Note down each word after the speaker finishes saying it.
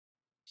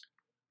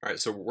Alright,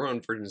 so we're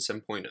on version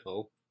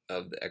 7.0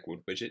 of the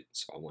Ecwid widget,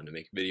 so I wanted to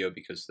make a video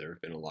because there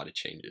have been a lot of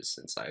changes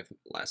since I've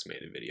last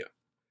made a video.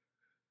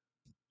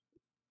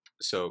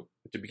 So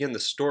to begin the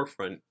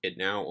storefront, it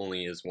now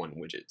only is one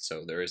widget,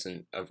 so there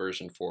isn't a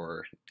version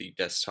for the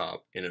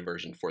desktop and a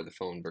version for the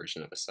phone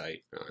version of a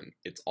site.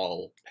 It's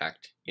all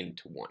packed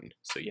into one.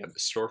 So you have the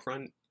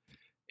storefront,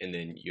 and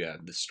then you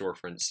have the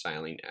storefront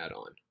styling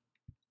add-on.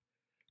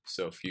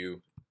 So if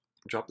you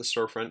drop the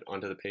storefront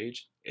onto the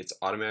page, it's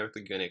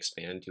automatically going to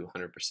expand to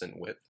 100%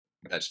 width.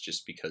 That's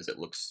just because it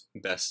looks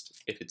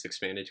best if it's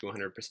expanded to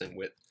 100%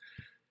 width.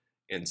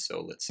 And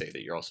so let's say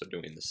that you're also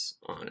doing this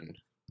on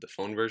the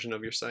phone version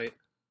of your site.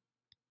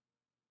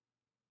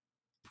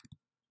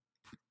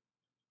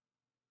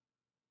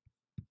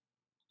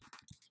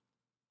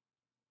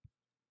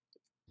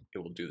 It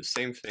will do the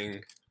same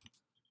thing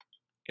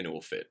and it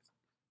will fit.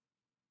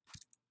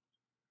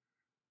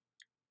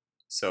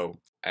 So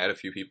I had a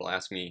few people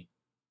ask me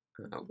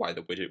why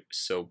the widget was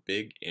so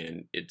big,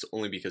 and it's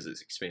only because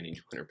it's expanding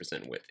to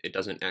 100% width. It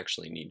doesn't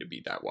actually need to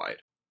be that wide.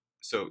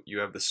 So you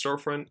have the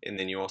storefront, and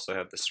then you also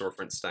have the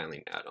storefront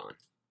styling add-on.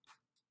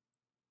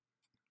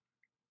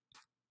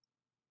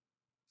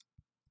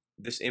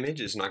 This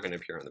image is not going to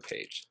appear on the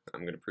page.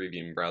 I'm going to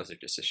preview in browser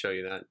just to show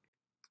you that,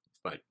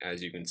 but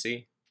as you can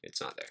see, it's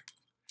not there.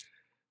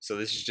 So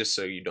this is just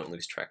so you don't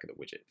lose track of the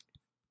widget.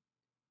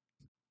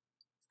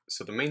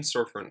 So the main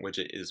storefront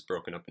widget is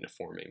broken up into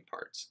four main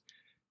parts.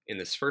 In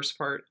this first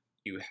part,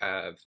 you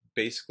have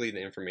basically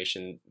the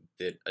information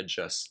that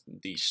adjusts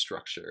the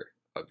structure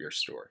of your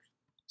store.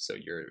 So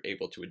you're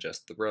able to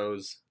adjust the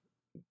rows,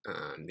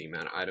 the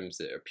amount of items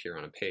that appear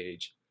on a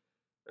page.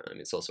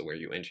 It's also where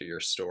you enter your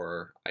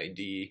store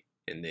ID,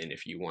 and then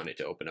if you want it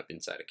to open up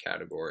inside a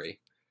category,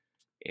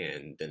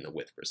 and then the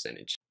width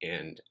percentage.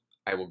 And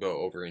I will go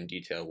over in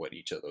detail what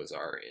each of those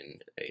are in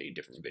a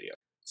different video.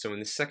 So in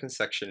the second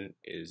section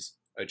is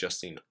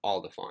adjusting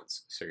all the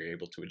fonts. So you're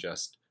able to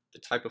adjust the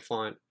type of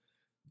font,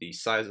 the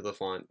size of the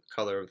font,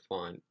 color of the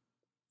font,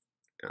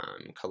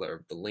 color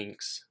of the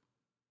links,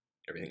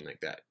 everything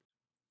like that.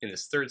 In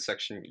this third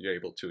section, you're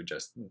able to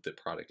adjust the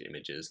product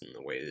images and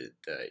the way that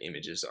the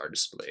images are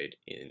displayed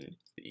in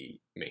the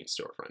main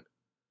storefront.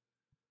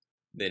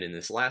 Then in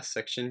this last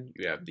section,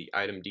 you have the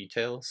item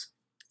details,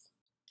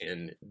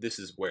 and this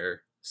is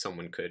where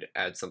someone could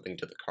add something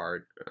to the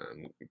cart,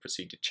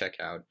 proceed to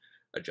checkout,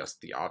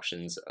 adjust the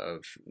options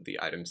of the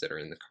items that are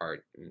in the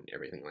cart, and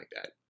everything like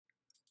that.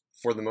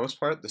 For the most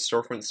part, the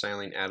storefront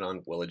styling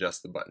add-on will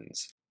adjust the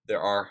buttons.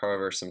 There are,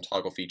 however, some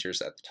toggle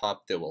features at the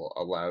top that will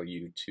allow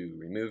you to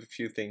remove a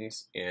few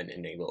things and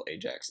enable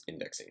Ajax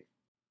indexing.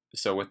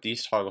 So with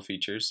these toggle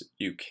features,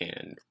 you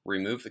can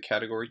remove the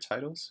category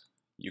titles,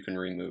 you can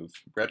remove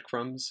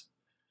breadcrumbs,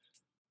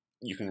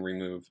 you can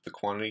remove the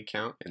quantity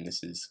count, and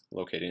this is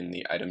located in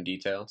the item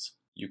details.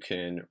 You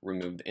can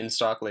remove the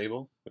in-stock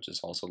label, which is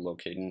also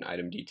located in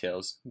item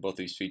details. Both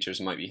these features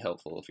might be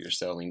helpful if you're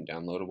selling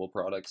downloadable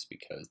products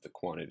because the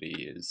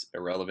quantity is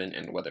irrelevant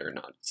and whether or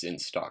not it's in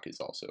stock is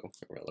also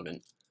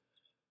irrelevant.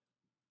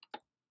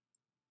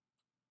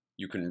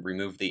 You can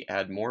remove the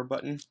Add More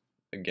button,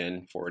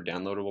 again for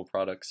downloadable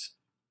products,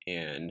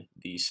 and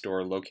the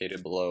store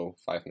located below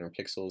 500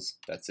 pixels.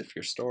 That's if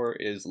your store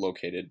is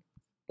located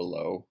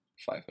below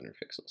 500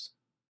 pixels.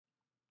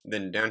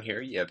 Then down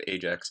here you have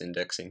Ajax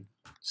indexing.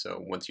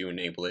 So once you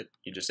enable it,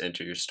 you just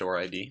enter your store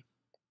ID.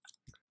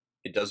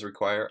 It does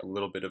require a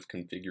little bit of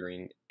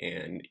configuring,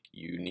 and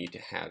you need to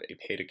have a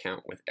paid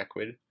account with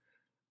Ecwid,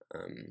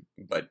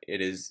 but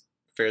it is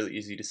fairly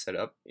easy to set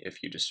up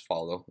if you just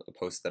follow a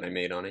post that I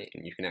made on it,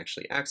 and you can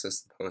actually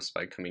access the post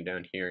by coming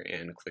down here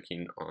and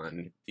clicking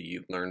on the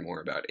Learn More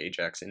About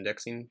Ajax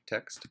Indexing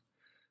text.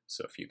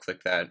 So if you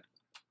click that,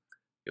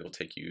 it will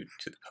take you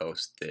to the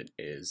post that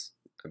is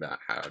about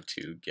how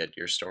to get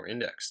your store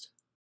indexed.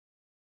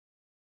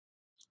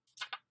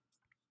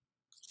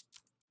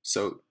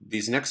 So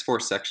these next four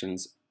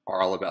sections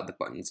are all about the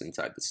buttons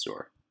inside the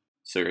store.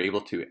 So you're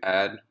able to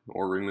add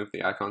or remove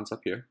the icons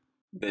up here.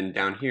 Then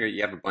down here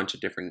you have a bunch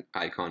of different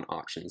icon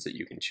options that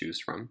you can choose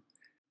from.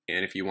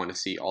 And if you want to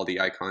see all the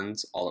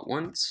icons all at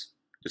once,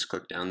 just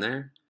click down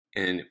there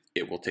and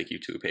it will take you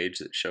to a page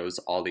that shows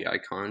all the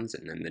icons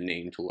and then the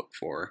name to look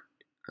for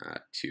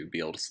to be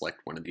able to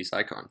select one of these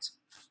icons.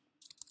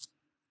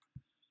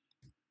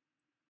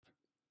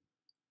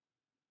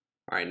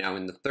 Alright, now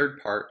in the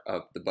third part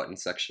of the button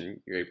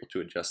section, you're able to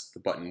adjust the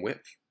button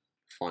width,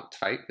 font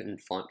type and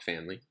font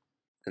family,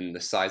 and the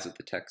size of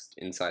the text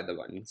inside the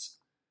buttons,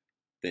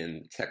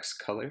 then the text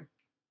color,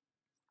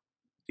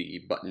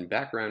 the button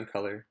background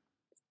color,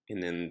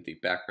 and then the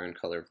background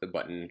color of the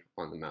button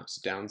on the mouse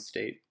down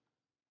state,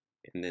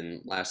 and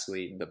then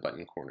lastly the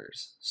button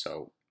corners.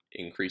 So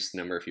increase the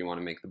number if you want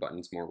to make the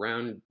buttons more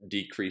round,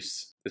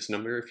 decrease this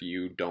number if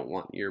you don't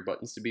want your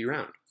buttons to be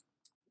round.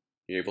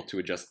 You're able to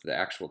adjust the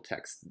actual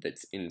text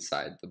that's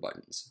inside the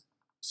buttons.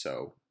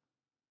 So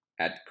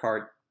add to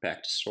cart,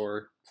 back to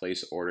store,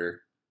 place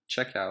order,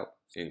 checkout,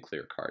 and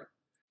clear cart.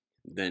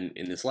 Then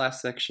in this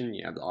last section,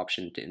 you have the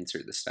option to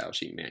insert the style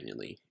sheet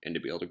manually. And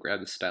to be able to grab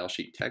the style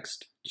sheet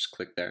text, just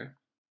click there.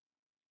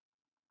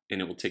 and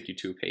it will take you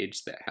to a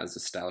page that has the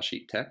style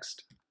sheet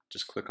text.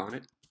 Just click on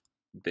it,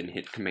 then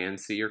hit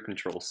Command C or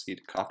Control C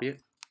to copy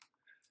it.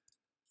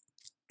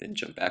 Then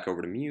jump back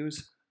over to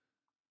Muse,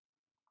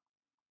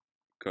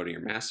 go to your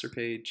master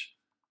page,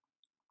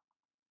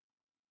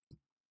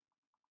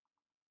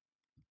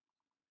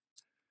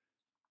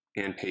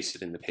 and paste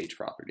it in the page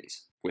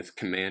properties with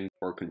Command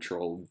or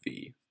Control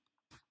V,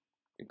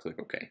 and click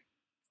OK.